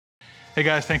Hey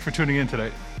guys, thanks for tuning in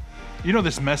today. You know,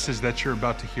 this message that you're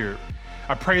about to hear,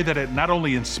 I pray that it not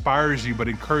only inspires you, but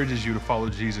encourages you to follow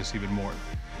Jesus even more.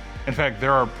 In fact,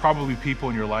 there are probably people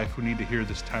in your life who need to hear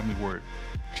this timely word.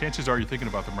 Chances are you're thinking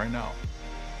about them right now.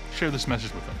 Share this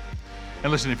message with them.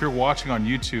 And listen, if you're watching on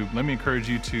YouTube, let me encourage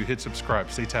you to hit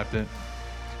subscribe, stay tapped in.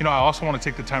 You know, I also want to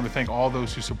take the time to thank all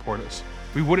those who support us.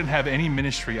 We wouldn't have any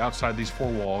ministry outside these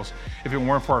four walls if it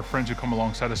weren't for our friends who come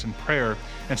alongside us in prayer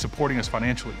and supporting us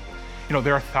financially. You know,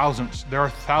 there are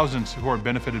thousands who are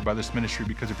benefited by this ministry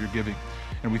because of your giving,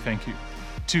 and we thank you.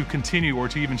 To continue or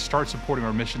to even start supporting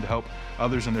our mission to help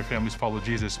others and their families follow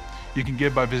Jesus, you can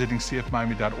give by visiting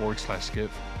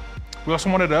cfmiami.org/give. We also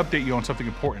wanted to update you on something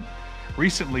important.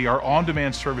 Recently, our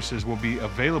on-demand services will be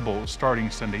available starting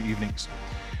Sunday evenings.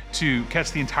 To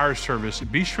catch the entire service,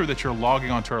 be sure that you're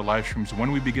logging onto our live streams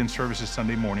when we begin services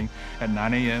Sunday morning at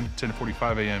 9 a.m.,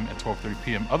 10:45 a.m., and 12:30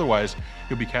 p.m. Otherwise,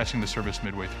 you'll be catching the service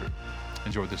midway through.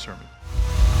 Enjoy this sermon.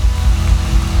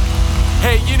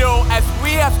 Hey, you know, as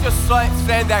we have just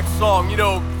sang that song, you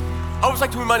know, I always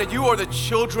like to remind you, you are the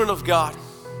children of God.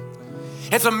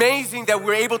 It's amazing that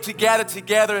we're able to gather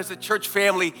together as a church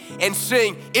family and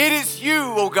sing, "It is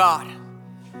you, oh God,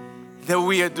 that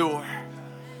we adore,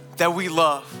 that we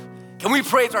love." Can we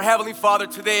praise our Heavenly Father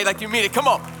today like you mean it? Come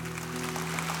on.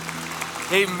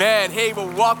 Amen. Hey, well,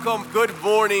 welcome. Good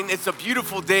morning. It's a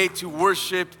beautiful day to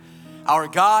worship our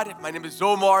God. My name is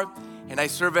Omar, and I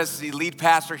serve as the lead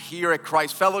pastor here at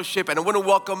Christ Fellowship. And I want to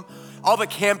welcome all the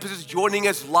campuses joining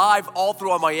us live all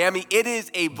throughout Miami. It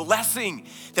is a blessing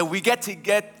that we get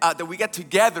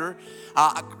together,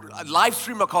 a live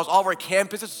stream across all of our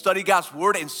campuses, study God's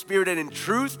word in spirit and in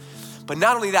truth. But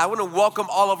not only that, I want to welcome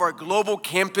all of our global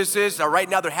campuses. Right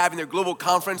now, they're having their global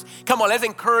conference. Come on, let's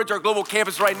encourage our global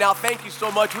campus right now. Thank you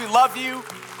so much. We love you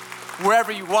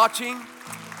wherever you're watching.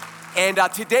 And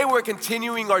today, we're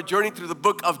continuing our journey through the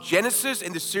book of Genesis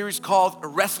in the series called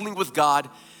Wrestling with God.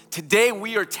 Today,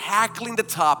 we are tackling the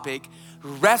topic,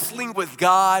 wrestling with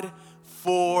God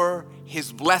for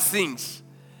His blessings.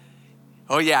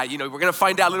 Oh yeah, you know, we're going to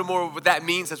find out a little more what that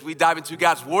means as we dive into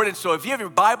God's word. And so if you have your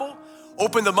Bible,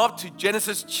 open them up to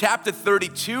Genesis chapter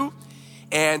 32,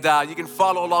 and you can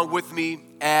follow along with me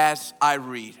as I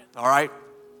read, all right?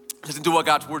 Listen to what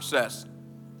God's word says.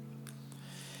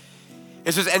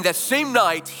 It says, "And that same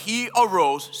night he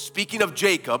arose," speaking of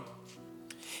Jacob,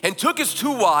 "and took his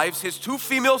 2 wives, his 2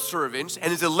 female servants,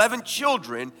 and his 11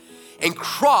 children, and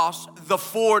crossed the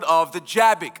ford of the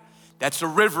Jabbok." That's a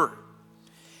river.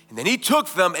 "And then he took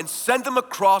them and sent them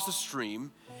across the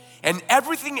stream, and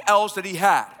everything else that he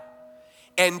had.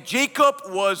 And Jacob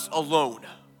was alone."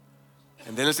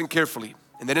 And then listen carefully.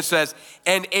 And then it says,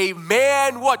 "And a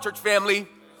man," what, church family?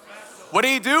 Wrestled. What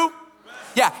did he do? Wrestled.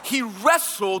 Yeah, he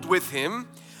wrestled with him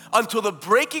until the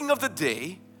breaking of the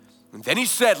day. And then he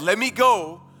said, 'Let me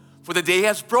go, for the day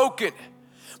has broken.'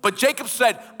 But Jacob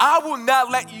said, 'I will not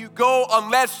let you go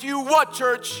unless you," what,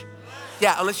 church?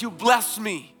 Yeah, unless you bless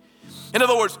me. In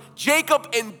other words, Jacob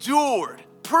endured,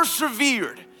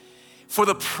 persevered for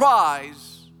the prize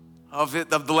of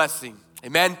the blessing.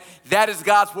 Amen. That is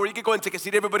God's word. You can go and take a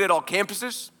seat, everybody, at all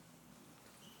campuses.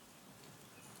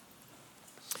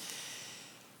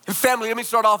 And family, let me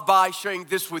start off by sharing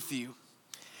this with you.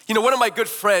 You know, one of my good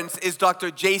friends is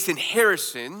Dr. Jason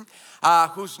Harrison,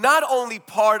 who's not only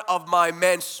part of my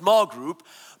men's small group,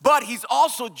 but he's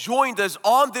also joined us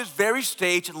on this very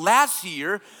stage last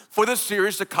year for the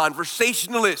series, The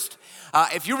Conversationalist.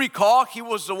 If you recall, he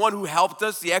was the one who helped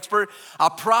us, the expert,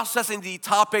 processing the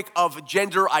topic of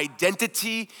gender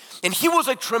identity. And he was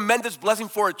a tremendous blessing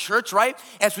for a church, right?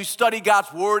 As we study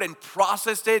God's word and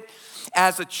processed it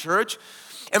as a church.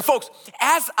 And folks,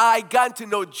 as I got to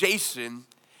know Jason,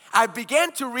 I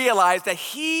began to realize that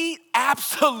he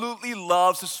absolutely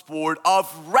loves the sport of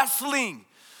wrestling.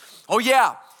 Oh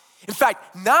yeah. In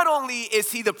fact, not only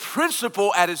is he the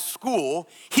principal at his school,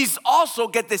 he's also,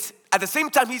 get this, at the same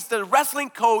time, he's the wrestling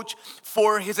coach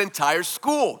for his entire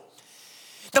school.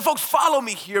 Now, folks, follow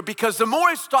me here, because the more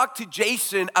I talk to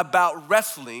Jason about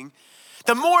wrestling,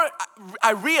 the more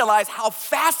I realize how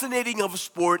fascinating of a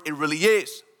sport it really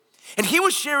is. And he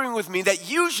was sharing with me that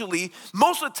usually,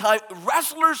 most of the time,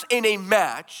 wrestlers in a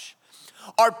match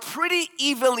are pretty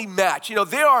evenly matched. You know,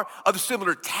 they are of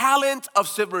similar talent, of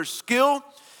similar skill.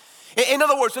 In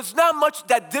other words, there's not much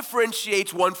that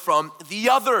differentiates one from the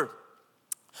other.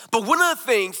 But one of the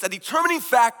things, the determining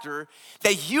factor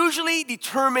that usually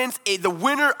determines the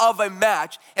winner of a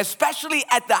match, especially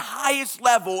at the highest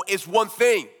level, is one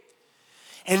thing,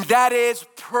 and that is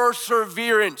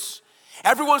perseverance.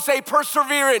 Everyone say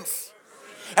perseverance.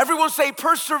 Everyone say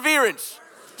perseverance.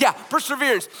 Yeah,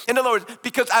 perseverance. In other words,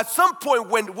 because at some point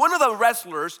when one of the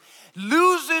wrestlers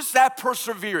loses that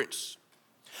perseverance,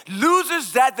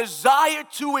 loses that desire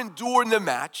to endure in the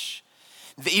match,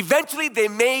 eventually they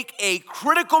make a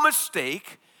critical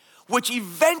mistake, which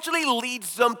eventually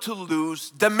leads them to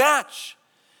lose the match.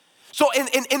 So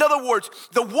in other words,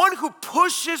 the one who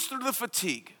pushes through the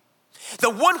fatigue,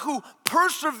 the one who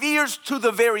perseveres to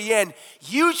the very end,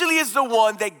 usually is the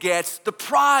one that gets the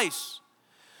prize.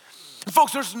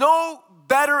 Folks, there's no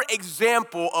better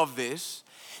example of this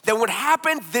than what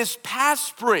happened this past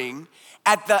spring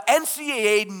at the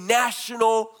NCAA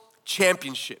National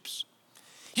Championships.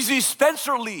 You see,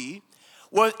 Spencer Lee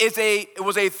was a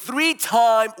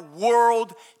 3-time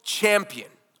world champion.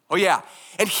 Oh yeah,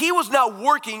 and he was now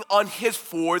working on his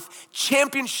 4th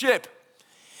championship.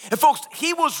 And folks,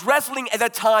 he was wrestling at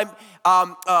that time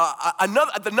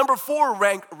the number 4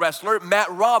 ranked wrestler, Matt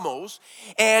Ramos.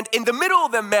 And in the middle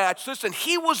of the match, listen,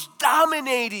 he was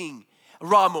dominating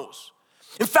Ramos.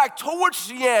 In fact, towards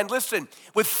the end, listen,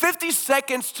 with 50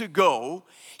 seconds to go,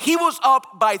 he was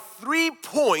up by 3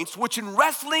 points, which in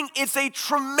wrestling is a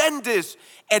tremendous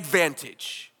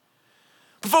advantage.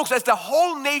 But folks, as the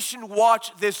whole nation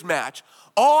watched this match,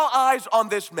 all eyes on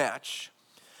this match,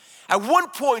 at one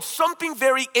point, something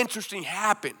very interesting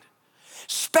happened.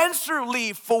 Spencer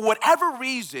Lee, for whatever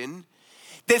reason,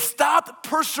 they stopped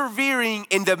persevering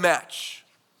in the match.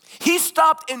 He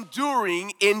stopped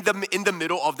enduring in the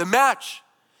middle of the match.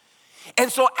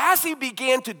 And so as he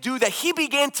began to do that, he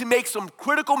began to make some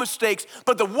critical mistakes,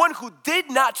 but the one who did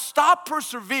not stop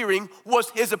persevering was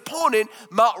his opponent,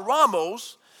 Matt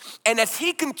Ramos. And as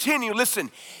he continued,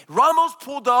 listen, Ramos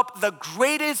pulled up the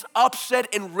greatest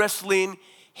upset in wrestling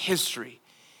history.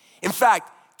 In fact,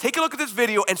 take a look at this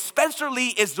video, and Spencer Lee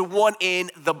is the one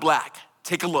in the black.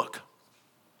 Take a look.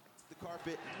 The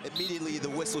carpet, immediately the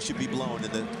whistle should be blown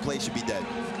and the play should be dead.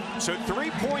 So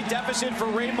 3-point deficit for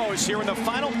Ramos here in the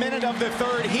final minute of the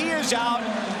 3rd. He is out,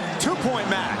 2-point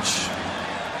match.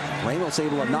 Ramos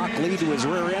able to knock Lee to his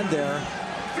rear end there.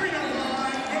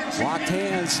 Locked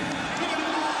hands.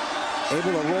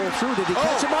 Able to roll through. Did he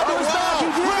catch him onto his back? He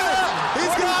did.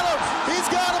 He's got him. He's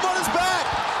got him on his back.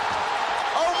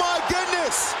 Oh my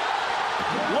goodness.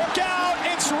 Look out,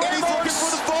 it's Ramos. And he's looking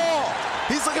for the fall.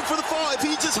 He's looking for the fall. If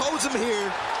he just holds him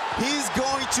here, he's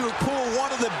going to pull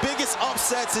one of the biggest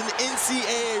upsets in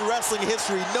NCAA wrestling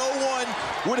history. No one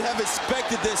would have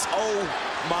expected this. Oh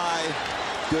my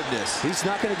goodness. He's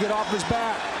not going to get off his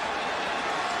back.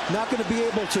 Not going to be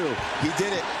able to. He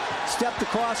did it. Stepped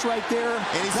across right there.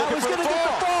 And he's looking for the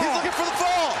fall. He's looking for the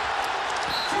fall.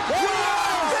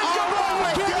 Oh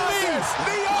my goodness!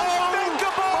 The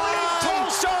unthinkable in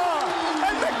Tulsa!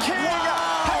 And the king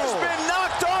has been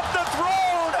knocked off the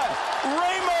throne!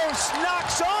 Ramos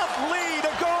knocks off Lee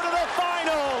to go to the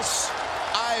finals!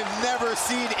 I've never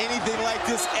seen anything like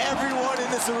this. Everyone in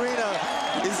this arena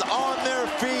is on their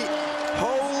feet.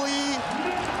 Holy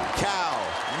cow.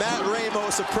 Matt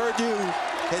Ramos of Purdue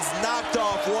has knocked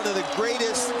off one of the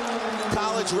greatest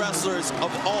college wrestlers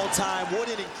of all time. What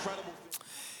an incredible...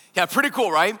 Yeah, pretty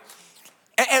cool, right?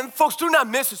 And folks, do not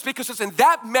miss this, because listen,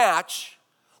 that match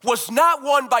was not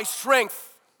won by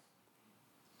strength.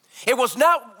 It was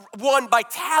not won by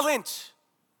talent.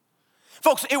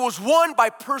 Folks, it was won by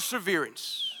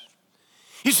perseverance.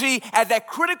 You see, at that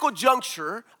critical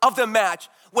juncture of the match,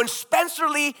 when Spencer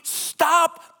Lee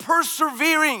stopped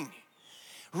persevering,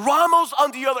 Ramos,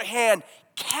 on the other hand,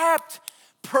 kept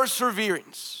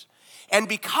perseverance. And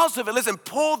because of it, listen,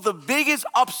 pulled the biggest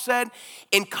upset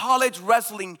in college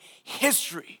wrestling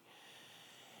history.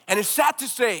 And it's sad to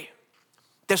say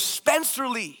that Spencer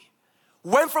Lee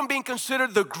went from being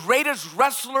considered the greatest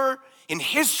wrestler in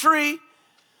history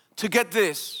to, get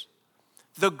this,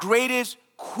 the greatest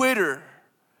quitter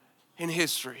in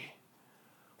history.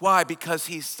 Why? Because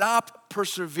he stopped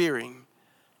persevering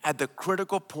at the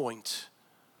critical point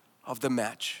of the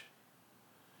match.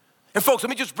 And folks, let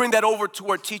me just bring that over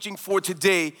to our teaching for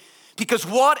today, because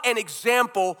what an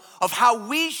example of how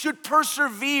we should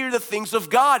persevere the things of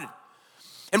God.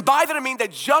 And by that I mean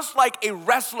that just like a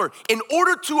wrestler, in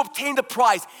order to obtain the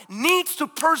prize, needs to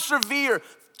persevere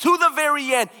to the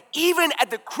very end, even at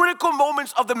the critical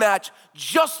moments of the match,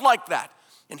 just like that.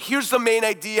 And here's the main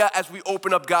idea as we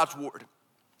open up God's Word.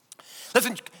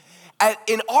 Listen,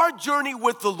 in our journey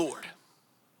with the Lord,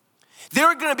 there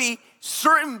are gonna be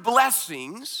certain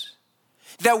blessings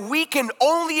that we can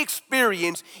only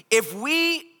experience if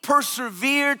we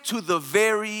persevere to the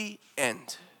very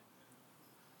end.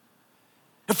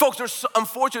 And folks, there's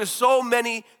unfortunately so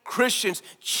many Christians,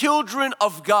 children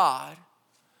of God,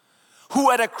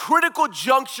 who at a critical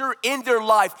juncture in their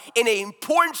life, in an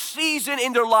important season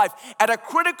in their life, at a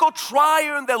critical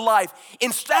trial in their life,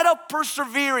 instead of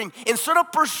persevering, instead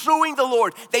of pursuing the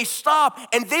Lord, they stop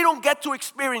and they don't get to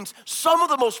experience some of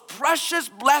the most precious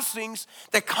blessings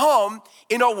that come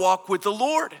in our walk with the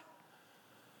Lord.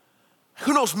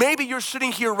 Who knows, maybe you're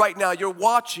sitting here right now, you're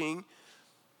watching,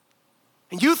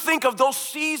 and you think of those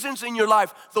seasons in your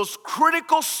life, those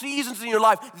critical seasons in your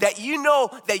life that you know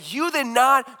that you did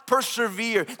not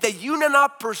persevere, that you did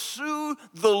not pursue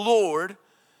the Lord,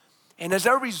 and as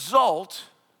a result,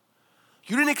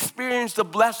 you didn't experience the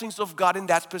blessings of God in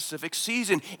that specific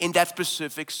season, in that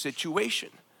specific situation.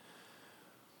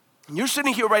 And you're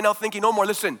sitting here right now thinking, no more,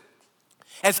 listen,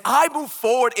 as I move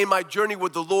forward in my journey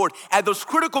with the Lord, at those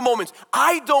critical moments,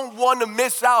 I don't want to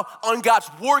miss out on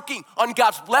God's working, on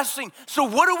God's blessing. So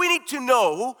what do we need to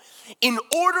know in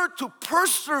order to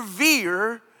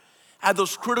persevere at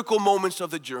those critical moments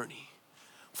of the journey?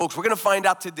 Folks, we're going to find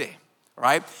out today, all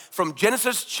right? From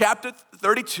Genesis chapter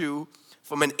 32,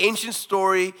 from an ancient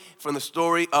story, from the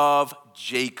story of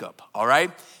Jacob, all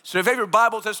right? So if you have your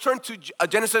Bibles, let's turn to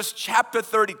Genesis chapter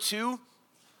 32.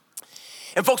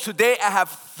 And folks, today I have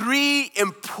 3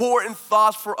 important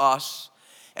thoughts for us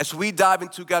as we dive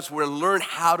into God's Word and learn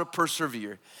how to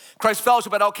persevere. Christ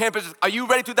Fellowship at all campuses, are you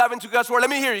ready to dive into God's Word? Let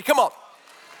me hear you, come on.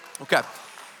 Okay,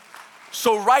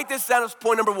 so write this down as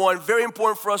point number 1, very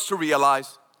important for us to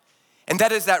realize, and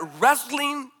that is that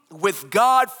wrestling with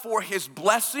God for His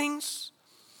blessings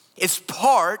is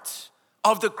part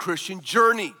of the Christian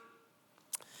journey.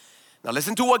 Now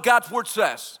listen to what God's Word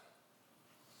says.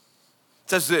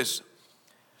 It says this: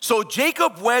 so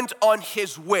Jacob went on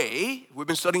his way, we've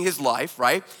been studying his life,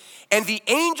 right? And the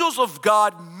angels of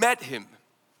God met him.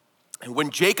 And when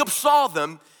Jacob saw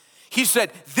them, he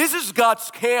said, this is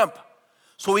God's camp.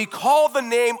 So he called the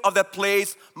name of that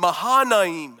place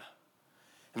Mahanaim.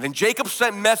 And then Jacob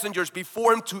sent messengers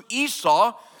before him to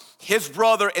Esau, his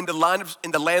brother in the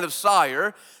land of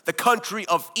Seir, the country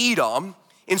of Edom,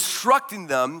 instructing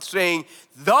them, saying,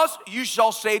 thus you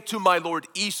shall say to my lord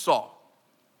Esau,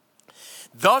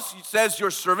 thus says your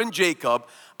servant Jacob,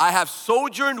 I have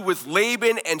sojourned with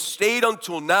Laban and stayed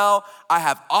until now. I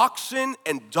have oxen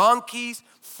and donkeys,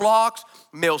 flocks,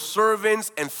 male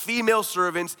servants and female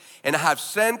servants, and I have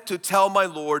sent to tell my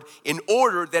Lord in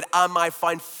order that I might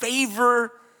find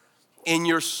favor in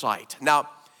your sight. Now,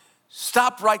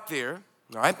 stop right there,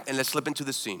 all right, and let's slip into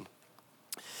the scene.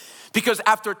 Because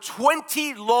after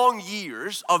 20 long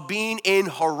years of being in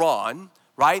Haran,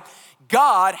 right,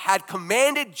 God had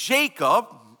commanded Jacob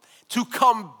to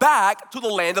come back to the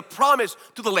land of promise,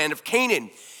 to the land of Canaan.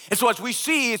 And so as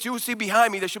you see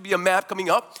behind me, there should be a map coming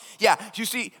up. Yeah, you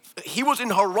see, he was in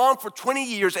Haran for 20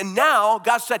 years, and now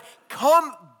God said,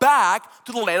 come back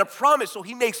to the land of promise. So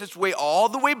he makes his way all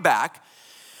the way back.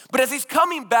 But as he's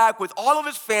coming back with all of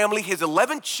his family, his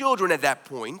 11 children at that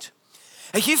point,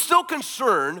 and he's still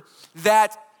concerned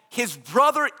that his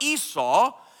brother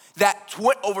Esau, that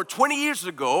over 20 years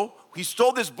ago, he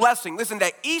stole this blessing. Listen,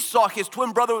 that Esau, his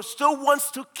twin brother, still wants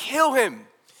to kill him.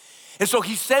 And so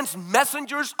he sends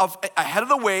messengers ahead of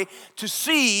the way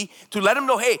to let him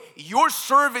know, hey, your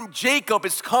servant Jacob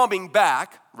is coming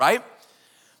back, right?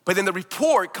 But then the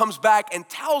report comes back and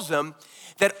tells him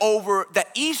that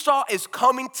Esau is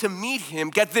coming to meet him,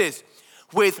 get this,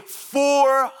 with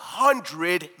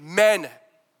 400 men.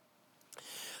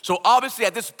 So obviously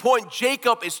at this point,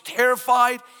 Jacob is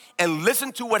terrified, and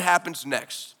listen to what happens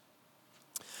next.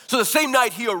 So the same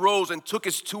night he arose and took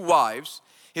his 2 wives,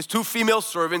 his 2 female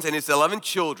servants, and his 11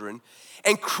 children,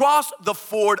 and crossed the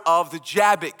ford of the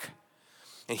Jabbok.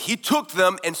 And he took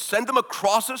them and sent them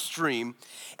across a stream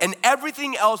and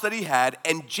everything else that he had,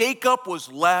 and Jacob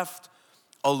was left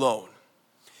alone.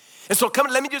 And so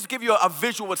let me just give you a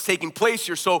visual of what's taking place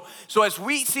here. So as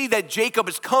we see that Jacob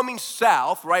is coming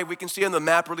south, right? We can see on the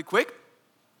map really quick.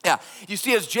 Yeah, you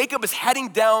see as Jacob is heading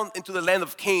down into the land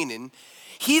of Canaan,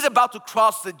 he's about to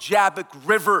cross the Jabbok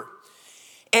River.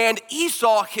 And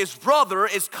Esau, his brother,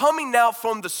 is coming now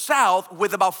from the south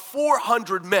with about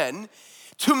 400 men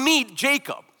to meet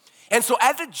Jacob. And so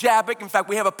at the Jabbok, in fact,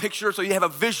 we have a picture so you have a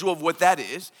visual of what that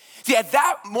is. See, at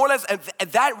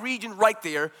that region right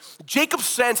there, Jacob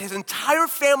sends his entire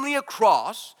family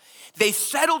across. They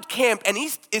settled camp, and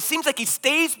it seems like he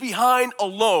stays behind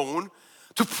alone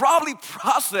to probably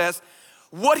process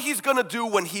what he's gonna do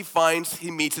when he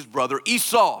meets his brother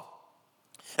Esau.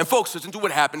 And folks, listen to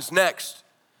what happens next.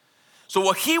 So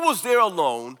while he was there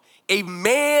alone, a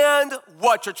man,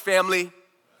 what, church family?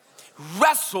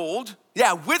 Wrestled,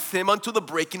 with him until the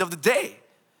breaking of the day.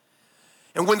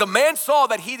 And when the man saw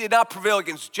that he did not prevail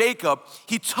against Jacob,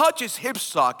 he touched his hip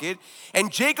socket,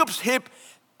 and Jacob's hip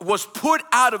was put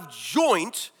out of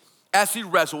joint as he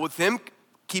wrestled with him.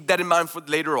 Keep that in mind for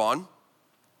later on.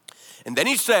 And then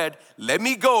he said, let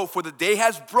me go, for the day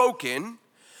has broken.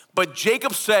 But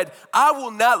Jacob said, I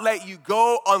will not let you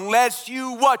go unless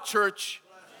you, what, church?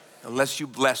 Unless you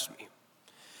bless me.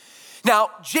 Now,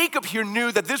 Jacob here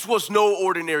knew that this was no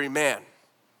ordinary man.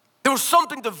 There was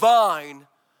something divine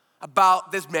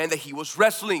about this man that he was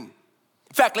wrestling.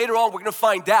 In fact, later on, we're gonna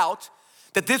find out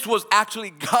that this was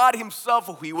actually God himself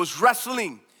who he was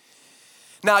wrestling.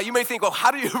 Now, you may think, well, how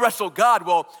do you wrestle God?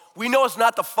 Well, we know it's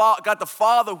not God the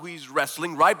Father who he's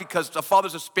wrestling, right? Because the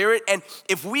Father's a spirit. And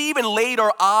if we even laid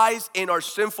our eyes in our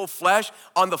sinful flesh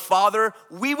on the Father,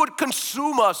 we would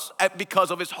consume us because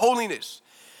of his holiness.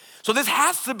 So this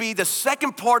has to be the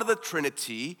second part of the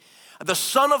Trinity, the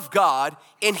Son of God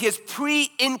in his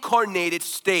pre-incarnated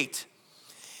state.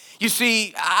 You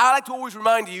see, I like to always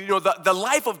remind you, the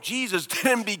life of Jesus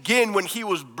didn't begin when he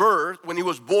was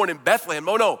born in Bethlehem.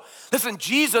 Oh no, listen,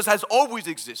 Jesus has always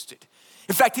existed.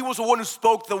 In fact, he was the one who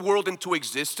spoke the world into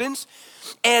existence.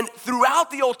 And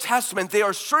throughout the Old Testament, there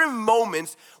are certain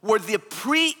moments where the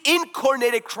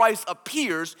pre-incarnated Christ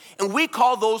appears, and we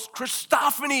call those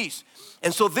Christophanies.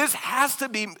 And so this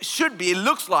it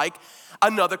looks like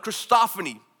another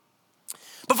Christophany.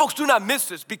 But folks, do not miss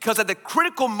this, because at the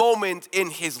critical moment in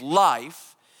his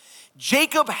life,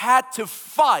 Jacob had to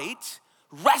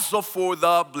wrestle for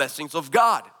the blessings of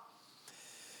God.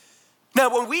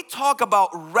 Now, when we talk about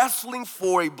wrestling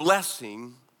for a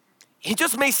blessing, it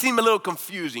just may seem a little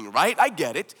confusing, right? I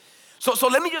get it. So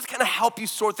let me just kind of help you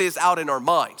sort this out in our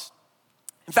minds.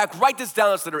 In fact, write this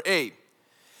down as letter A.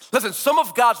 Listen, some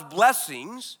of God's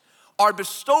blessings are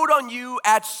bestowed on you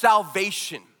at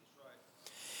salvation.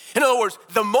 In other words,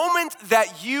 the moment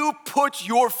that you put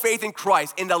your faith in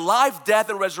Christ, in the life, death,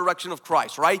 and resurrection of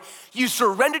Christ, right? You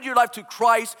surrendered your life to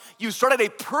Christ, you started a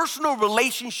personal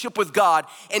relationship with God,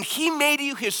 and he made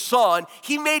you his son,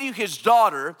 he made you his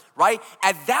daughter, right?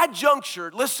 At that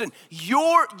juncture, listen,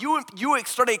 you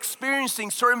started experiencing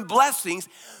certain blessings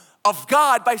of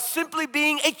God by simply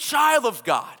being a child of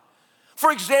God.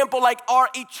 For example, like our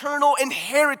eternal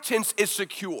inheritance is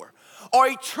secure. Our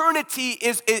eternity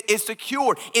is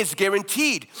secure, is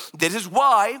guaranteed. This is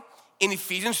why in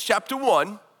Ephesians chapter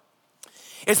 1,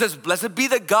 it says, blessed be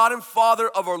the God and Father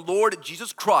of our Lord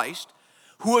Jesus Christ,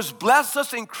 who has blessed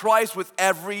us in Christ with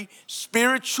every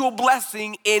spiritual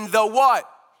blessing in the what?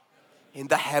 In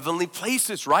the heavenly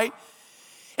places, right?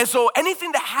 And so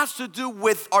anything that has to do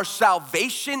with our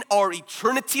salvation, our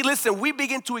eternity, listen, we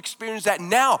begin to experience that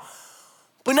now.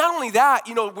 But not only that,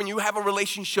 when you have a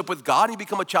relationship with God and you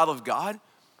become a child of God,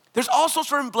 there's also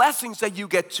certain blessings that you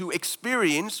get to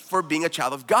experience for being a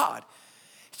child of God.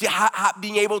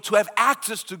 Being able to have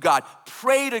access to God,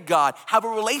 pray to God, have a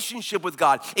relationship with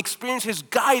God, experience his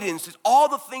guidance, all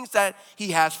the things that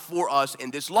he has for us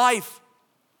in this life.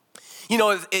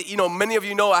 Many of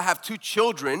you know I have two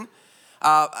children,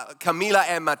 Camila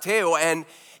and Mateo, and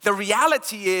the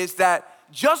reality is that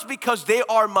just because they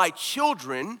are my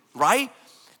children, right?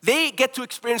 They get to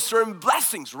experience certain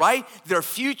blessings, right? Their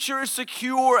future is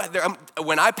secure.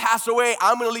 When I pass away,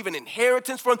 I'm gonna leave an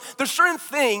inheritance for them. There's certain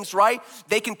things, right?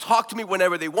 They can talk to me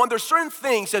whenever they want. There's certain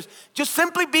things that just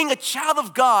simply being a child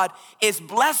of God is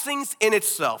blessings in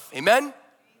itself, amen?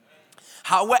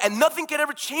 And nothing can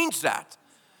ever change that.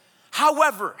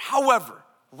 However,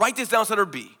 write this down, letter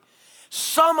B.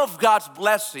 Some of God's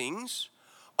blessings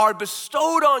are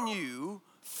bestowed on you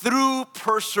through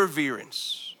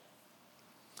perseverance.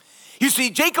 You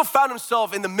see, Jacob found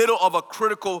himself in the middle of a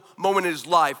critical moment in his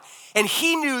life, and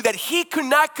he knew that he could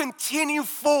not continue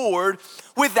forward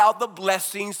without the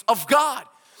blessings of God.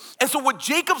 And so what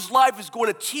Jacob's life is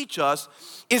going to teach us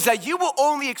is that you will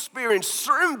only experience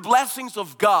certain blessings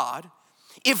of God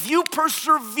if you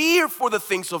persevere for the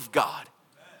things of God,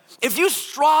 if you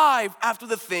strive after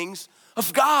the things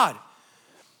of God.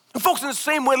 And folks, in the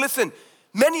same way, listen,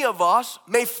 many of us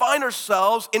may find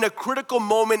ourselves in a critical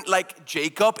moment like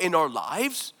Jacob in our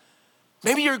lives.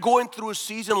 Maybe you're going through a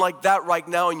season like that right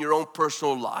now in your own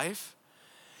personal life.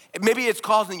 Maybe it's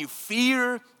causing you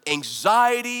fear,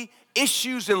 anxiety,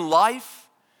 issues in life.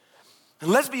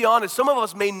 And let's be honest, some of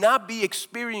us may not be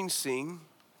experiencing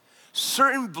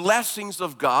certain blessings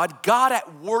of God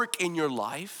at work in your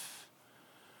life.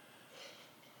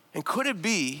 And could it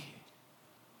be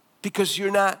because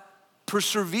you're not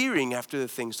persevering after the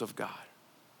things of God?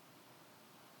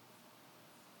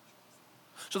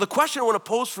 So the question I want to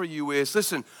pose for you is,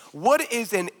 listen, what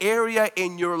is an area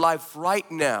in your life right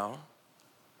now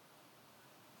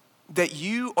that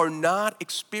you are not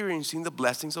experiencing the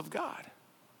blessings of God,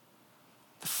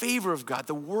 the favor of God,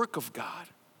 the work of God.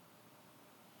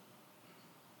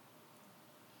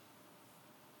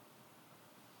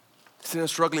 Is it in a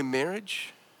struggling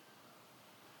marriage?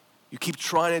 You keep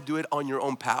trying to do it on your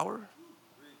own power?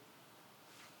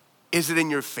 Is it in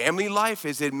your family life?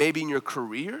 Is it maybe in your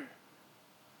career?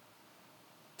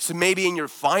 Is it maybe in your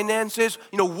finances?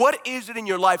 You know, what is it in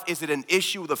your life? Is it an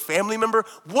issue with a family member?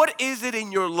 What is it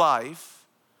in your life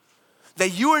that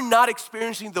you are not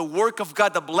experiencing the work of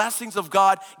God, the blessings of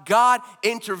God, God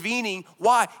intervening?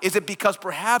 Why? Is it because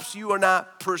perhaps you are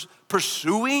not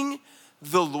pursuing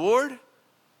the Lord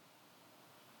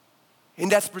in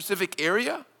that specific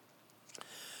area?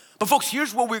 But folks,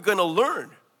 here's what we're gonna learn.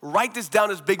 Write this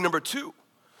down as big number 2.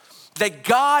 That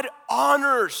God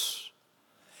honors,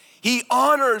 He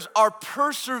honors our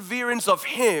perseverance of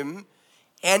Him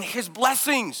and His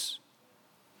blessings.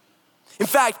 In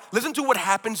fact, listen to what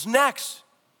happens next.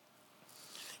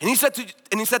 And he said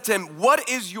to him, "What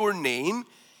is your name?"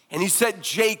 And he said,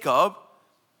 "Jacob."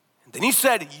 And then he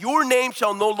said, "Your name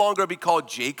shall no longer be called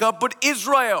Jacob, but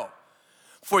Israel.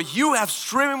 For you have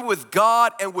striven with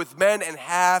God and with men and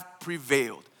have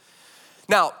prevailed."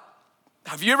 Now,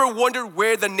 have you ever wondered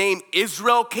where the name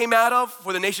Israel came out of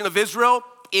for the nation of Israel?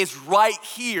 Is right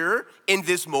here in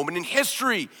this moment in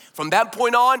history. From that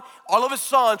point on, all of his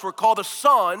sons were called the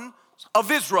sons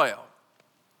of Israel.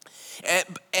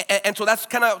 And so that's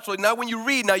kind of, so now when you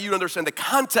read, now you understand the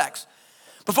context.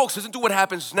 But folks, listen to what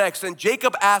happens next. And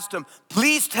Jacob asked him,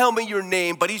 "Please tell me your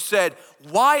name." But he said,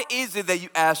 "Why is it that you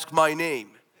ask my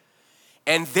name?"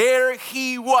 And there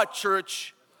he, what,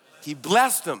 church? He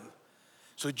blessed him.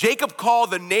 So Jacob called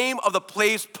the name of the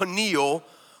place Peniel,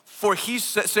 for he's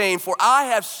saying, "For I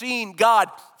have seen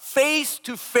God face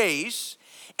to face,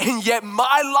 and yet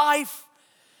my life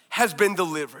has been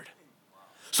delivered."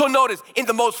 So notice, in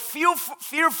the most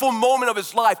fearful moment of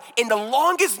his life, in the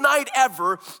longest night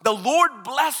ever, the Lord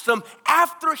blessed him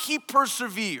after he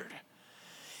persevered.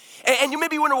 And you may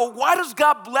be wondering, well, why does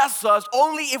God bless us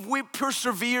only if we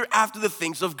persevere after the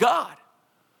things of God?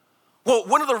 Well,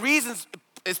 one of the reasons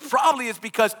is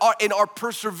because in our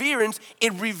perseverance,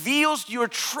 it reveals your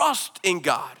trust in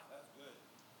God.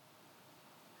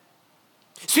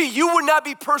 See, you would not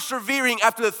be persevering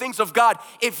after the things of God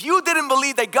if you didn't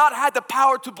believe that God had the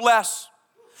power to bless,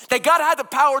 that God had the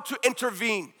power to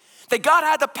intervene, that God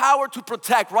had the power to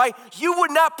protect, right? You would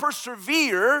not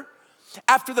persevere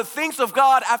after the things of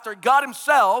God, after God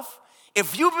Himself,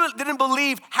 if you didn't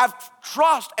believe, have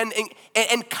trust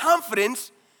and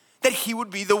confidence that He would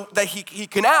be that He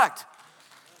can act.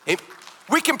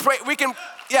 We can pray,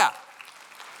 yeah.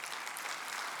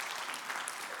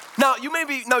 Now you may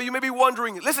be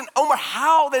wondering, listen, Omar,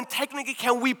 how then technically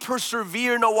can we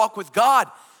persevere in our walk with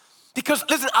God? Because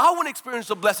listen, I want to experience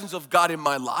the blessings of God in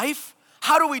my life.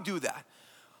 How do we do that?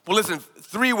 Well, listen,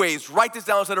 3 ways. Write this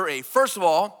down as letter A. First of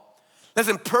all,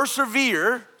 listen,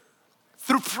 persevere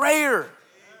through prayer.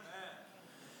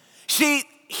 See,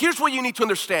 here's what you need to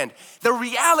understand. The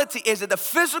reality is that the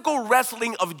physical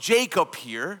wrestling of Jacob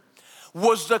here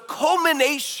was the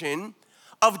culmination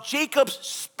of Jacob's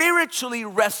spiritually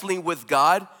wrestling with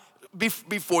God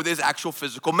before this actual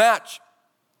physical match.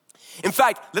 In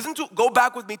fact, go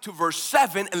back with me to verse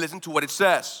 7 and listen to what it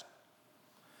says.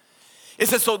 It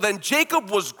says, "So then Jacob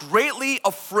was greatly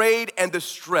afraid and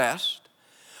distressed.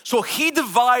 So he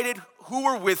divided who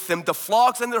were with him, the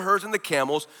flocks and the herds and the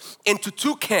camels, into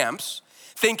 2 camps,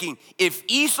 thinking, if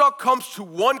Esau comes to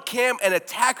one camp and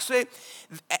attacks it,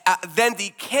 then the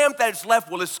camp that is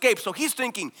left will escape." So he's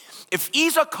thinking, if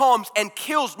Esau comes and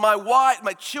kills my wife,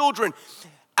 my children,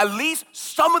 at least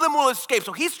some of them will escape.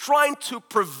 So he's trying to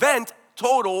prevent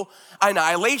total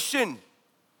annihilation.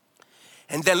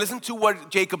 And then listen to what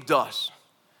Jacob does.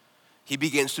 He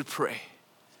begins to pray.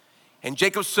 And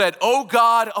Jacob said, "O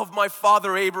God of my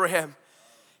father Abraham,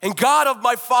 and God of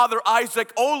my father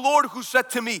Isaac, O Lord, who said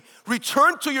to me,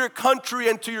 return to your country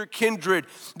and to your kindred,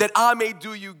 that I may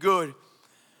do you good.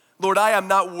 Lord, I am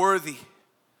not worthy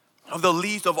of the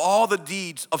least of all the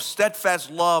deeds of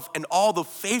steadfast love and all the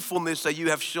faithfulness that you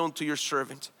have shown to your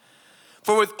servant.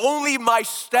 For with only my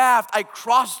staff I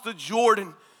crossed the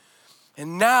Jordan,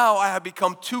 and now I have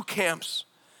become 2 camps.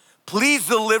 Please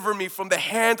deliver me from the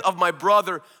hand of my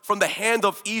brother, from the hand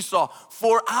of Esau,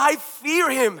 for I fear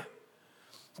him,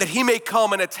 that he may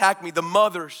come and attack me, the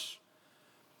mothers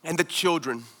and the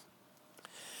children."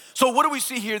 So what do we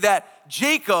see here? That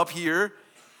Jacob here,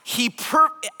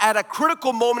 at a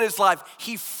critical moment in his life,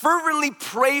 he fervently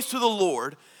prays to the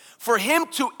Lord for him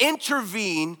to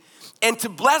intervene and to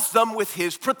bless them with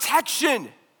his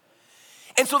protection.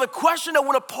 And so the question I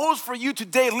want to pose for you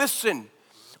today, listen,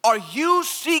 are you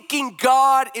seeking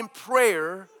God in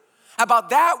prayer about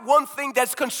that one thing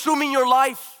that's consuming your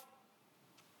life?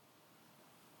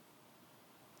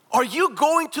 Are you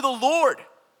going to the Lord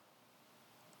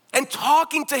and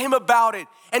talking to Him about it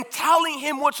and telling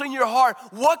Him what's in your heart?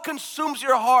 What consumes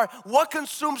your heart? What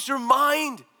consumes your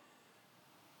mind?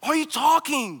 Are you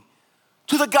talking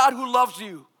to the God who loves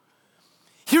you?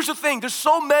 Here's the thing, there's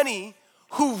so many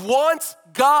who want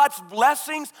God's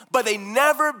blessings, but they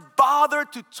never bother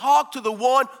to talk to the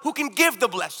one who can give the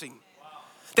blessing.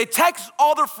 They text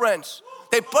all their friends.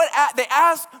 They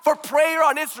ask for prayer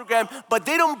on Instagram, but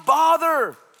they don't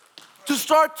bother to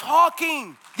start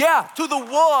talking, to the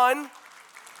one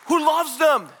who loves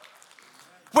them.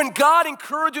 When God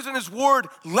encourages in His word,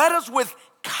 let us with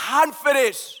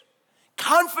confidence,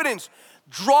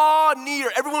 draw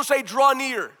near. Everyone say draw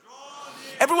near.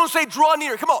 Everyone say draw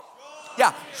near, come on.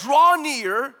 Draw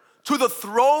near to the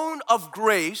throne of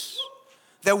grace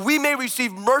that we may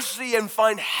receive mercy and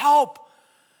find help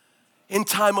in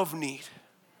time of need.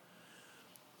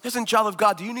 Listen, child of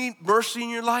God, do you need mercy in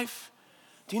your life?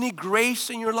 Do you need grace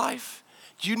in your life?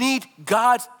 Do you need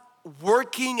God's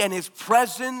working and His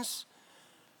presence?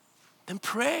 Then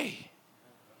pray.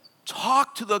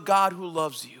 Talk to the God who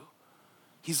loves you.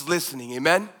 He's listening,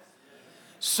 amen?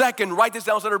 Second, write this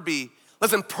down as letter B.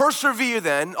 Listen, persevere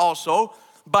then also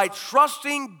by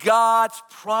trusting God's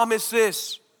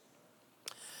promises.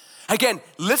 Again,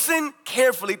 listen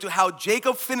carefully to how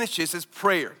Jacob finishes his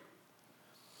prayer.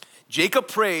 Jacob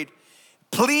prayed,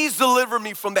 please deliver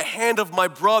me from the hand of my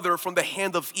brother, from the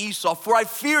hand of Esau, for I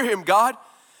fear him, God,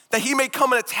 that he may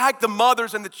come and attack the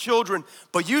mothers and the children.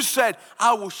 But you said,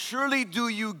 I will surely do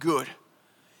you good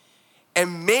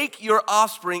and make your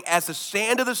offspring as the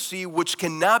sand of the sea, which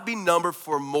cannot be numbered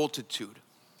for multitude.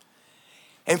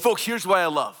 And folks, here's what I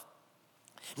love.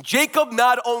 Jacob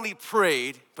not only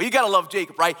prayed, but you gotta love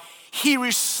Jacob, right? He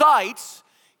recites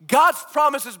God's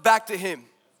promises back to him.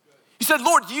 He said,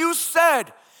 Lord, you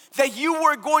said that you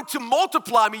were going to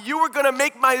multiply me. You were gonna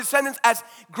make my descendants as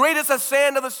great as the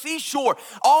sand of the seashore.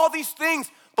 All these things,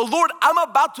 but Lord, I'm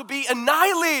about to be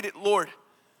annihilated, Lord.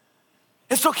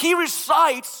 And so he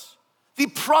recites the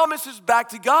promises back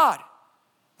to God.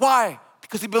 Why?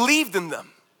 Because he believed in them.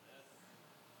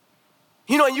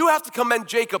 You know, and you have to commend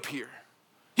Jacob here.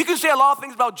 You can say a lot of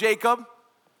things about Jacob.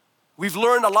 We've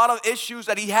learned a lot of issues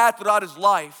that he had throughout his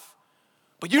life.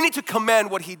 But you need to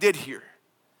commend what he did here.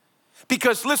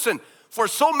 Because listen, for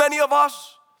so many of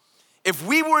us, if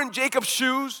we were in Jacob's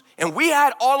shoes and we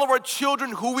had all of our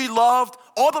children who we loved,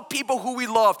 all the people who we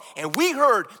loved, and we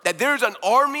heard that there's an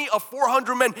army of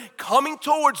 400 men coming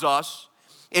towards us,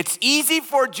 it's easy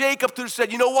for Jacob to say,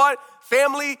 you know what,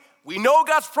 family, we know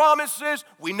God's promises,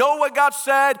 we know what God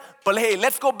said, but hey,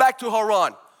 let's go back to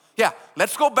Haran.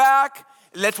 Let's go back,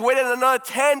 let's wait another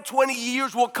 10, 20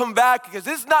 years, we'll come back because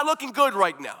this is not looking good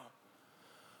right now.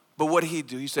 But what did he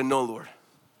do? He said, no, Lord,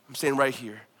 I'm saying right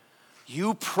here,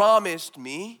 you promised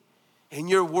me in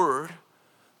your word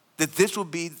that this will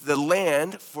be the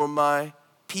land for my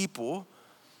people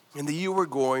and that you were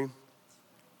going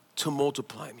to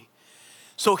multiply me.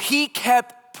 So he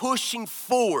kept pushing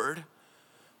forward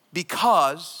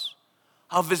because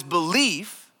of his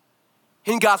belief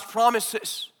in God's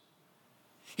promises.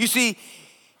 You see,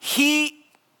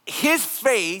 his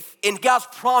faith in God's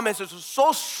promises was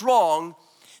so strong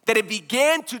that it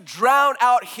began to drown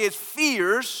out his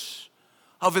fears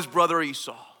of his brother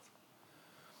Esau.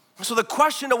 So the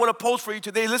question I want to pose for you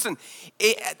today, listen,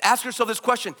 ask yourself this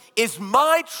question. Is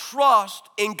my trust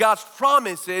in God's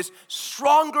promises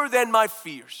stronger than my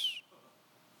fears?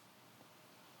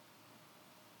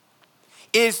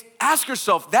 Ask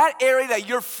yourself, that area that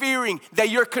you're fearing, that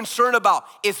you're concerned about,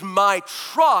 is my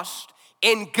trust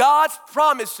in God's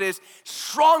promises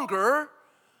stronger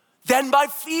than my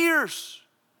fears?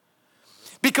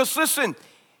 Because listen,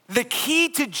 the key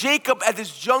to Jacob at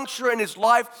this juncture in his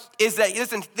life is that,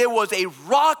 listen, there was a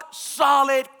rock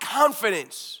solid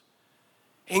confidence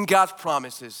in God's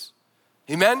promises.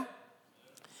 Amen?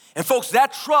 And folks,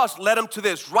 that trust led him to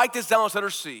this. Write this down as letter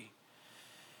C.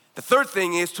 The third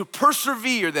thing is to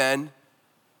persevere then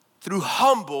through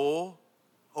humble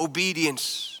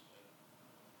obedience.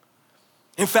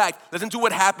 In fact, listen to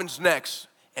what happens next.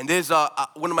 And this is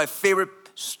one of my favorite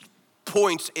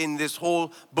points in this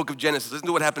whole book of Genesis. Listen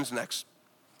to what happens next.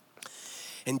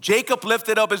 And Jacob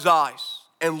lifted up his eyes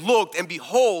and looked, and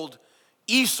behold,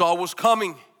 Esau was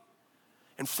coming,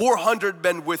 and 400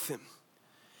 men with him.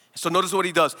 So notice what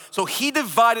he does. So he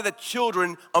divided the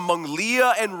children among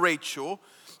Leah and Rachel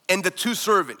and the two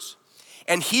servants.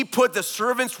 And he put the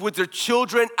servants with their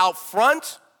children out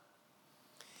front,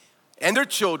 and their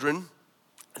children,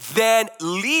 then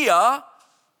Leah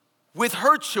with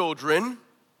her children,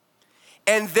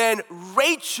 and then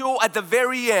Rachel at the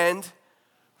very end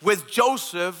with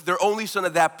Joseph, their only son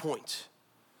at that point.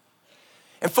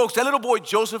 And folks, that little boy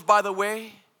Joseph, by the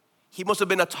way, he must have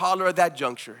been a toddler at that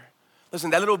juncture. Listen,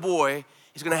 that little boy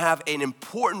is gonna have an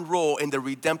important role in the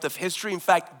redemptive history. In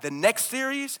fact, the next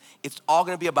series, it's all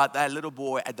gonna be about that little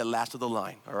boy at the last of the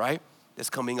line, all right? That's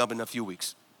coming up in a few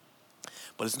weeks.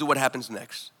 But listen to what happens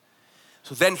next.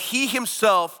 So then he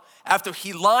himself, after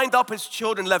he lined up his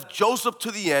children, left Joseph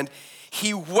to the end,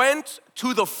 he went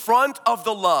to the front of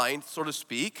the line, so to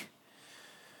speak,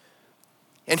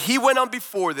 and he went on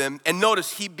before them, and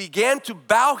notice, he began to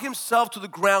bow himself to the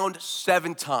ground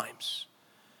 7 times.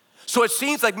 So it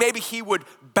seems like maybe he would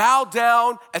bow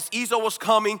down as Esau was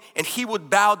coming, and he would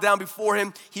bow down before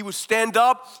him. He would stand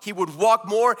up, he would walk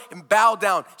more and bow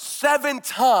down 7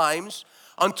 times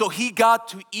until he got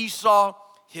to Esau,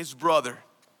 his brother.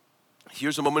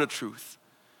 Here's a moment of truth.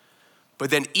 But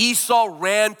then Esau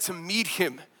ran to meet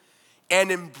him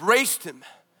and embraced him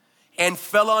and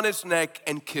fell on his neck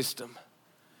and kissed him.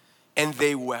 And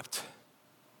they wept.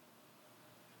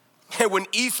 And when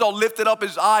Esau lifted up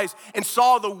his eyes and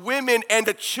saw the women and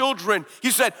the children, he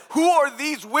said, "Who are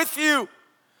these with you?"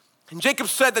 And Jacob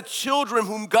said, "The children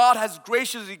whom God has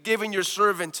graciously given your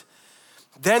servant."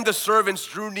 Then the servants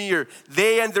drew near,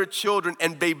 they and their children,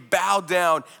 and they bowed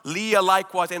down. Leah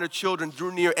likewise and her children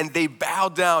drew near, and they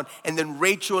bowed down. And then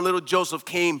Rachel and little Joseph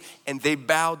came, and they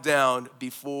bowed down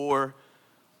before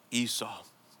Esau.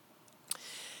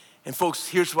 And folks,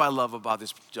 here's what I love about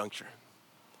this juncture.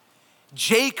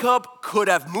 Jacob could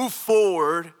have moved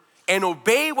forward and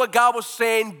obeyed what God was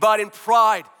saying, but in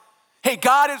pride. Hey,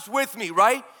 God is with me,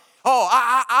 right? Oh,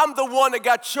 I'm the one that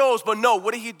God chose. But no,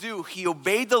 what did he do? He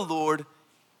obeyed the Lord,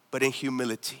 but in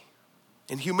humility.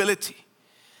 In humility.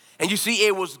 And you see,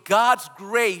 it was God's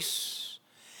grace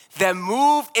that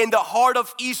moved in the heart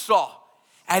of Esau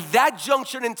at that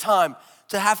juncture in time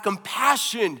to have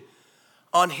compassion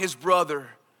on his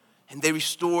brother. And they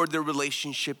restored their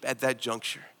relationship at that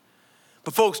juncture.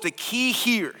 But folks, the key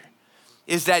here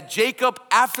is that Jacob,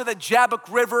 after the Jabbok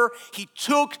River, he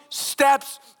took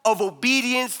steps of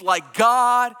obedience like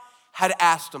God had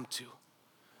asked him to.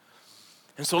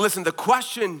 And so listen, the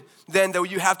question then that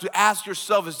you have to ask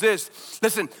yourself is this.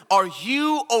 Listen, are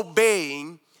you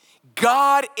obeying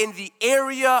God in the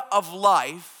area of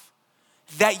life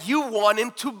that you want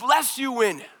him to bless you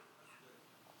in?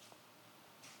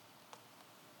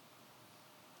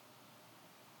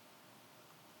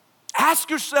 Ask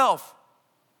yourself,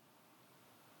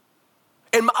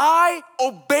 am I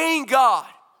obeying God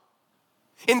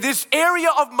in this area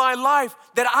of my life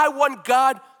that I want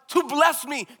God to bless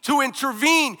me, to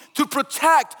intervene, to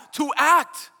protect, to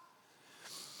act?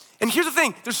 And here's the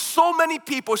thing, there's so many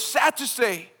people, sad to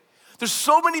say, there's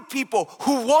so many people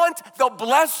who want the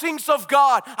blessings of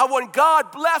God. I want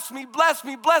God, bless me, bless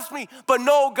me, bless me. But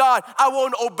no, God, I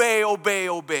won't obey, obey,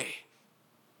 obey.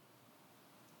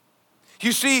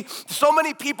 You see, so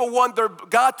many people want their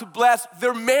God to bless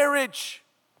their marriage.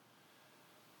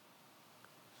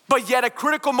 But yet at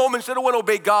critical moments, they don't want to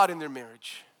obey God in their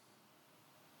marriage.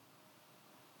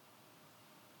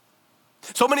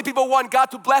 So many people want God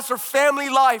to bless their family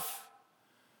life.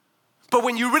 But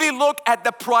when you really look at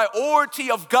the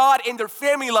priority of God in their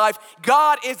family life,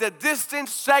 God is a distant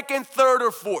second, third,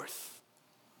 or fourth.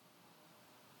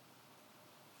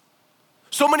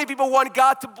 So many people want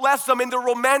God to bless them in their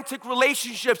romantic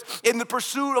relationships, in the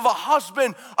pursuit of a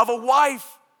husband, of a wife.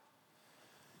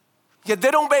 Yet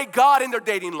they don't obey God in their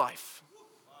dating life.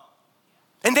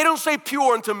 And they don't stay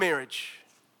pure into marriage.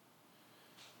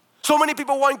 So many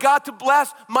people want God to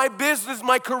bless my business,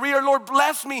 my career, Lord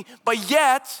bless me. But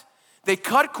yet, they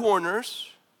cut corners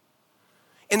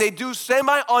and they do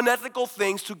semi-unethical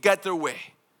things to get their way.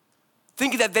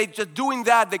 Thinking that they just doing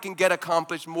that, they can get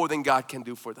accomplished more than God can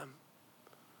do for them.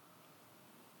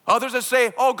 Others that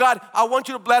say, oh God, I want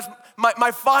you to bless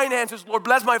my finances, Lord,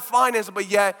 bless my finances, but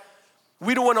yet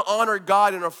we don't want to honor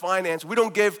God in our finances. We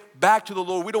don't give back to the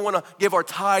Lord. We don't want to give our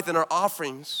tithe and our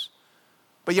offerings,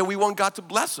 but yet we want God to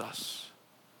bless us.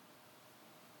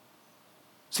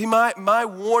 See, my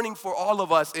warning for all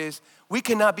of us is we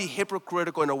cannot be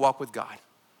hypocritical in our walk with God,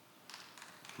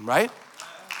 right?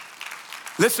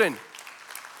 Listen.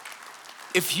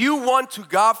 If you want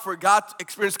to for God to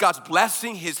experience God's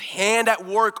blessing, his hand at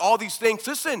work, all these things,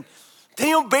 listen,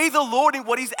 then obey the Lord in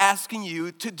what he's asking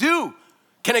you to do.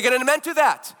 Can I get an amen to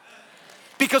that?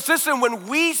 Because listen, when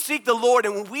we seek the Lord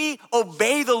and when we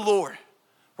obey the Lord,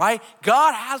 right,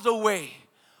 God has a way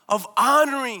of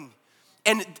honoring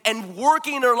and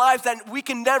working in our lives that we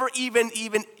can never even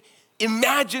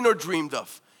imagined or dreamed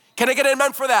of. Can I get an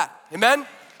amen for that? Amen?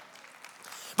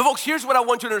 But folks, here's what I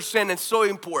want you to understand, and it's so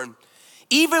important.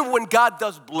 Even when God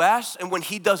does bless and when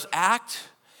he does act,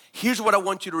 here's what I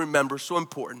want you to remember, so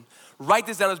important. Write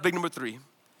this down as big number 3.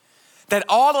 That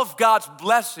all of God's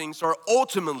blessings are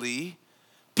ultimately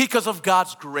because of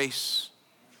God's grace.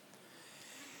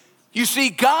 You see,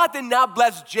 God did not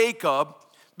bless Jacob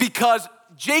because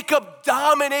Jacob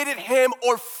dominated him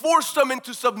or forced him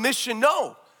into submission.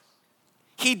 No.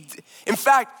 In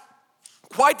fact,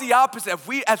 quite the opposite.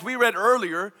 As we read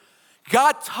earlier,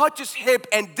 God touched his hip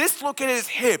and dislocated his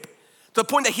hip to the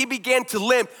point that he began to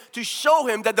limp, to show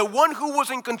him that the one who was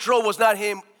in control was not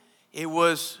him, it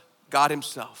was God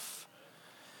himself.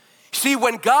 See,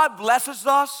 when God blesses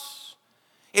us,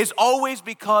 it's always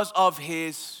because of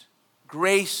his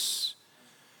grace.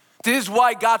 This is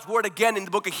why God's word again in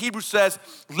the book of Hebrews says,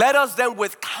 let us then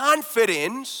with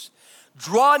confidence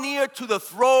draw near to the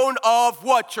throne of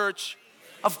what, church?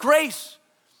 Of grace.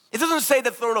 It doesn't say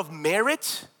the throne of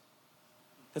merit,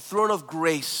 the throne of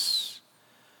grace.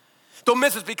 Don't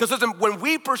miss this, because listen, when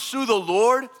we pursue the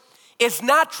Lord, it's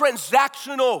not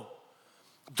transactional.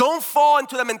 Don't fall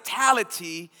into the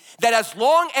mentality that as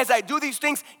long as I do these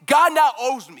things, God now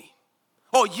owes me.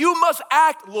 Oh, you must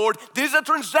act, Lord. This is a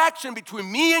transaction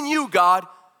between me and you, God.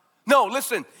 No,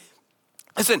 listen.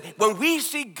 When we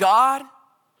see God,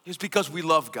 it's because we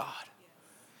love God.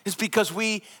 It's because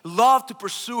we love to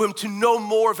pursue him, to know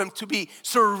more of him, to be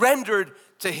surrendered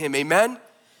to him, amen?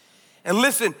 And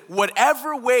listen,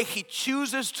 whatever way he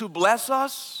chooses to bless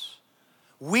us,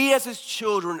 we as his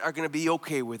children are gonna be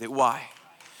okay with it. Why?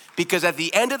 Because at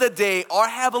the end of the day, our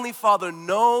Heavenly Father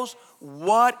knows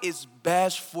what is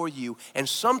best for you. And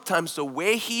sometimes the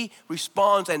way he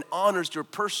responds and honors your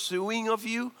pursuing of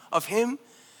him,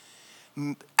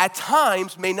 at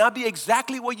times may not be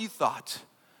exactly what you thought,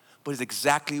 but it's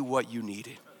exactly what you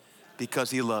needed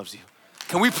because he loves you.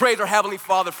 Can we praise our Heavenly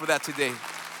Father for that today?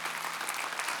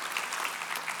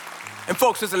 And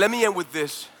folks, listen, let me end with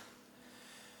this.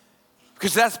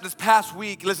 Because this past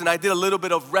week, listen, I did a little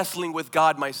bit of wrestling with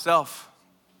God myself.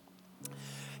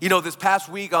 You know, this past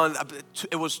week,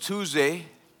 it was Tuesday,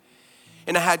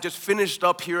 and I had just finished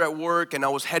up here at work, and I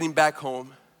was heading back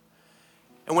home.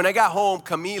 And when I got home,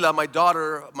 Camila, my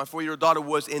daughter, my 4-year-old daughter,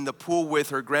 was in the pool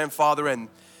with her grandfather, and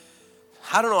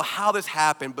I don't know how this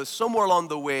happened, but somewhere along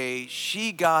the way,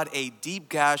 she got a deep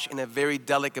gash in a very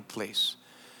delicate place.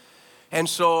 And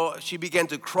so she began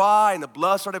to cry, and the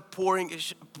blood started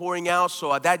pouring out.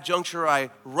 So at that juncture, I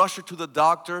rushed her to the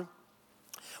doctor.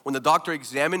 When the doctor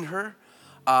examined her,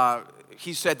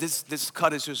 he said, this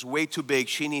cut is just way too big.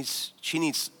 This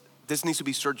needs to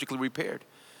be surgically repaired.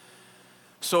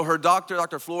 So her doctor,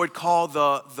 Dr. Floyd, called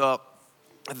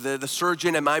the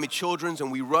surgeon at Miami Children's,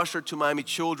 and we rushed her to Miami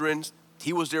Children's.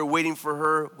 He was there waiting for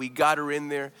her. We got her in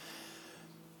there.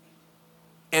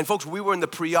 And folks, we were in the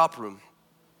pre-op room.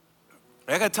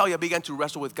 I gotta tell you, I began to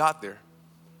wrestle with God there.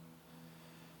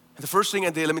 And the first thing I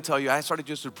did, let me tell you, I started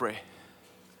just to pray.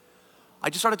 I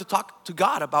just started to talk to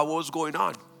God about what was going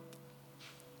on.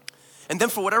 And then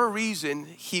for whatever reason,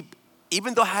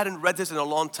 even though I hadn't read this in a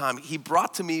long time, he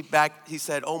brought to me back, he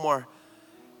said, Omar,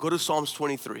 go to Psalms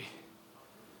 23.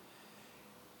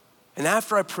 And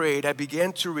after I prayed, I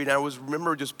began to read, and I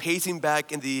remember just pacing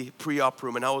back in the pre-op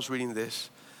room, and I was reading this.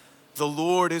 The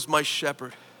Lord is my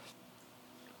shepherd.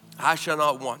 I shall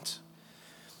not want.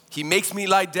 He makes me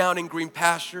lie down in green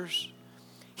pastures.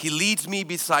 He leads me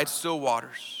beside still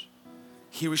waters.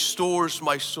 He restores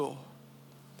my soul.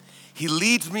 He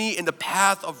leads me in the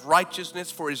path of righteousness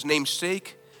for his name's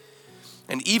sake.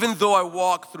 And even though I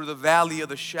walk through the valley of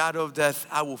the shadow of death,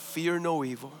 I will fear no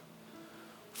evil.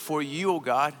 For you, O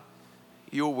God,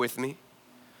 you're with me.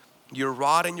 Your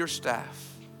rod and your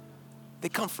staff, they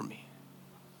comfort me.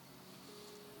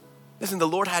 Listen, the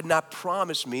Lord had not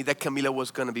promised me that Camila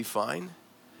was gonna be fine.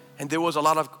 And there was a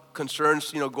lot of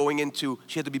concerns, going into,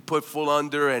 she had to be put full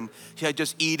under, and she had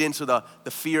just eaten, so the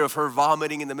fear of her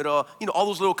vomiting in the middle, all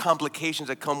those little complications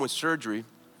that come with surgery.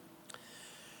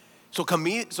 So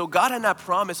God had not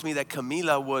promised me that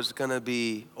Camila was gonna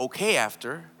be okay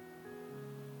after,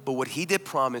 but what he did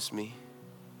promise me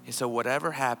is that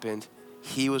whatever happened,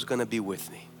 he was gonna be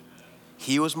with me.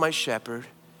 He was my shepherd.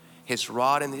 His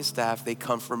rod and his staff, they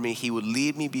comfort me. He would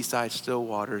lead me beside still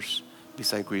waters,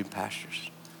 beside green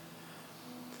pastures.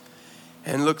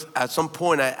 And look, at some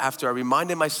point, after I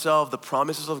reminded myself the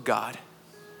promises of God,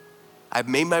 I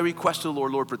made my request to the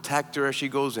Lord, protect her as she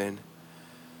goes in.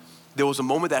 There was a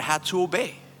moment that I had to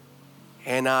obey.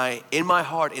 And I, in my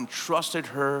heart, entrusted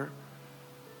her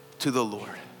to the Lord.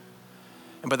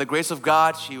 And by the grace of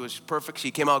God, she was perfect.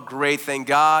 She came out great, thank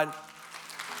God.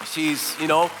 She's,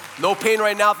 no pain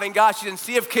right now. Thank God she didn't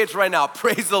see of kids right now.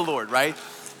 Praise the Lord, right?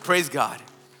 Praise God.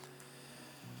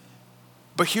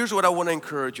 But here's what I want to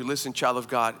encourage you. Listen, child of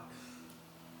God.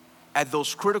 At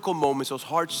those critical moments, those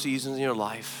hard seasons in your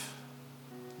life,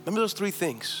 remember those 3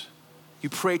 things. You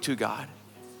pray to God.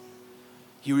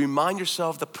 You remind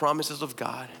yourself the promises of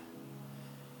God.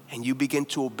 And you begin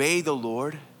to obey the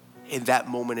Lord in that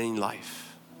moment in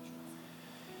life.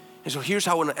 And so here's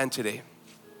how I want to end today.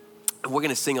 We're going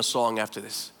to sing a song after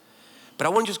this. But I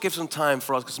want to just give some time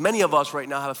for us, because many of us right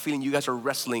now have a feeling you guys are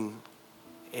wrestling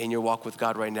in your walk with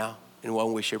God right now in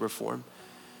one way, shape, or form.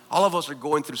 All of us are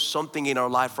going through something in our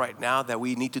life right now that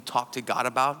we need to talk to God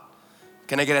about.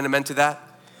 Can I get an amen to that?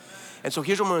 And so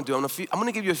here's what I'm going to do. I'm going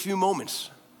to give you a few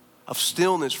moments of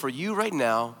stillness for you right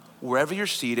now, wherever you're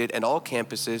seated and all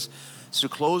campuses, to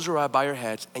close your eye, bow your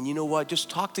heads, and you know what? Just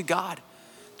talk to God.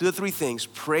 Do the 3 things.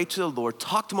 Pray to the Lord.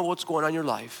 Talk to Him about what's going on in your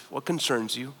life, what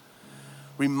concerns you.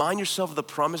 Remind yourself of the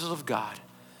promises of God.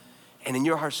 And in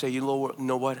your heart say, you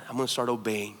know what? I'm going to start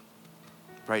obeying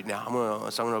right now. I'm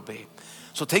going to obey.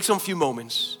 So take some few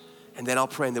moments, and then I'll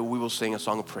pray, and then we will sing a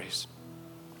song of praise.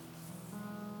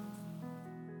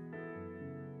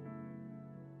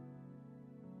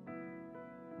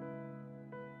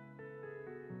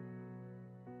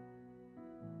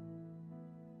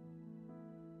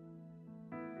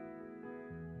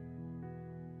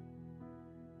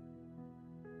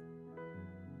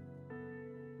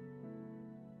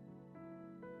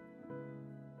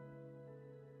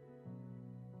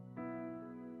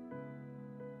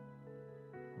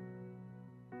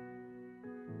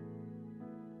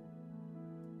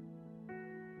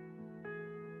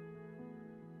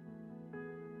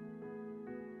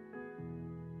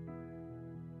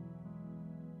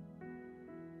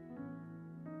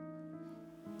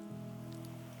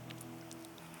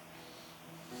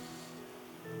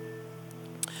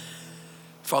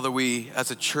 Father, we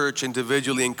as a church,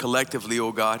 individually and collectively,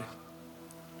 oh God,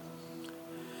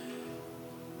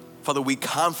 Father, we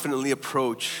confidently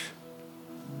approach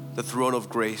the throne of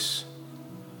grace.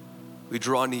 We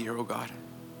draw near, oh God,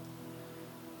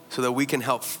 so that we can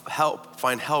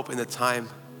find help in the time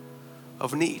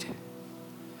of need.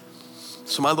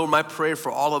 So my Lord, my prayer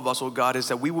for all of us, oh God, is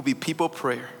that we will be people of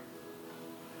prayer,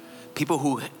 people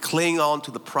who cling on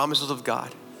to the promises of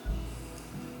God.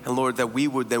 And Lord, that we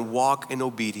would then walk in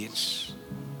obedience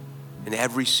in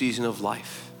every season of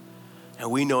life. And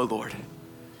we know, Lord,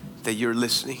 that you're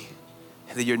listening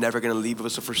and that you're never going to leave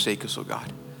us or forsake us, oh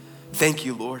God. Thank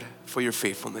you, Lord, for your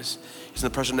faithfulness. It's in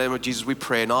the precious name of Jesus we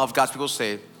pray. And all of God's people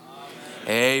say,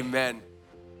 amen.